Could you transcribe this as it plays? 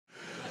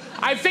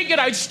I figured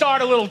I'd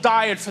start a little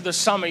diet for the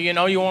summer, you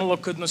know, you want to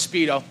look good in the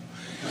Speedo.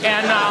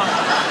 And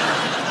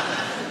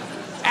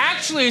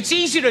actually, it's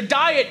easy to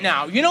diet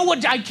now. You know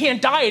what I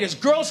can't diet is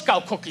Girl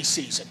Scout cookie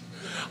season.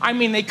 I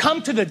mean, they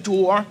come to the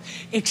door,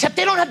 except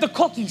they don't have the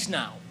cookies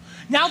now.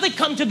 Now they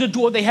come to the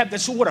door, they have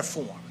this order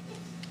form.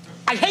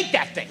 I hate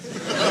that thing.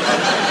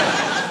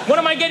 When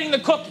am I getting the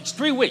cookies?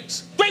 3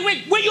 weeks. 3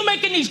 weeks? Where are you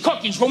making these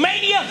cookies?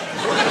 Romania?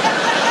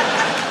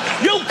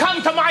 You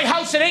come to my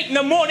house at 8 in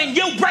the morning,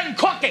 you bring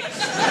cookies.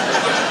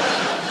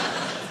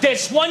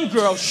 This one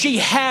girl, she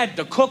had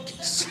the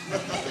cookies.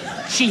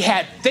 She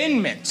had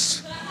Thin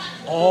Mints.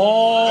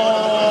 Oh.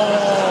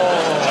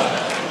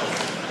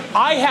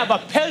 I have a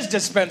Pez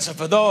dispenser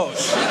for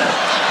those.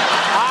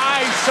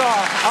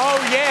 Oh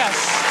yes.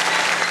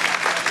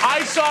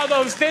 I saw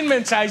those Thin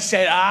Mints, I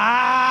said,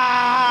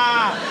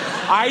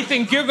 I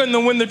think you're going to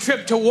win the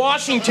trip to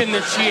Washington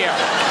this year.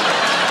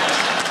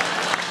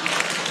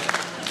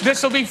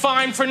 This'll be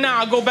fine for now.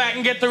 I'll go back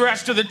and get the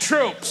rest of the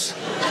troops.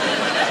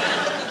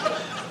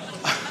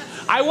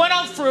 I went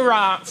out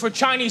for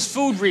Chinese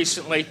food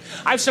recently.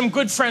 I have some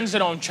good friends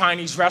that own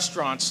Chinese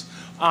restaurants.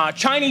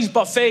 Chinese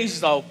buffets,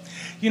 though,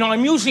 you know,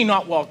 I'm usually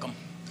not welcome.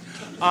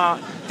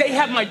 They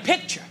have my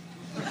picture.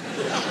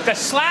 The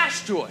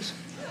slash drawers.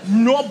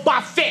 No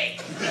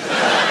buffet.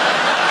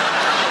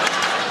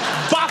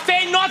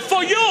 Buffet not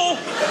for you.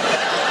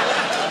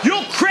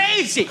 You're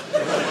crazy.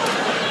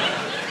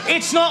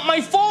 It's not my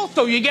fault,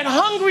 though. You get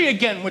hungry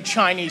again with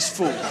Chinese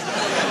food.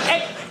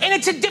 And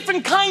it's a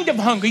different kind of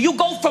hunger. You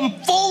go from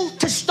full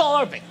to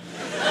starving.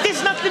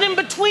 There's nothing in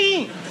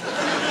between.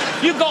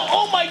 You go,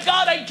 oh my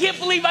God, I can't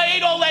believe I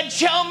ate all that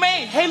chow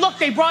mein. Hey, look,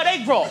 they brought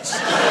egg rolls,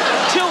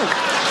 too.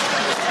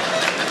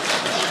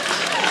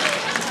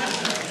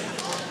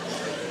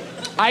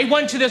 I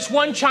went to this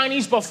one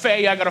Chinese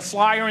buffet. I got a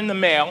flyer in the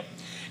mail.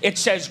 It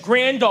says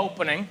grand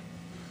opening,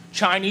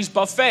 Chinese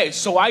buffet.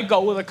 So I go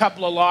with a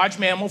couple of large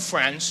mammal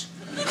friends.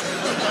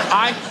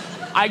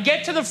 I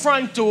get to the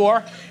front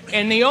door,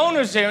 and the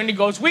owner's there, and he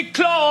goes, we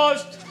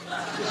closed.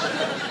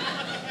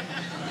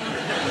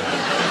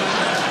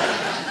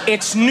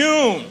 It's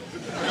noon.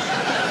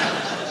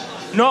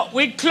 No,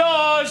 we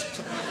closed.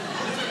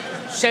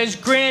 Says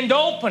grand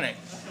opening.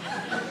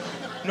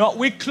 No,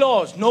 we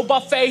closed. No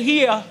buffet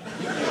here.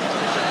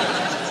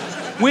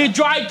 We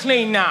dry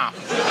clean now.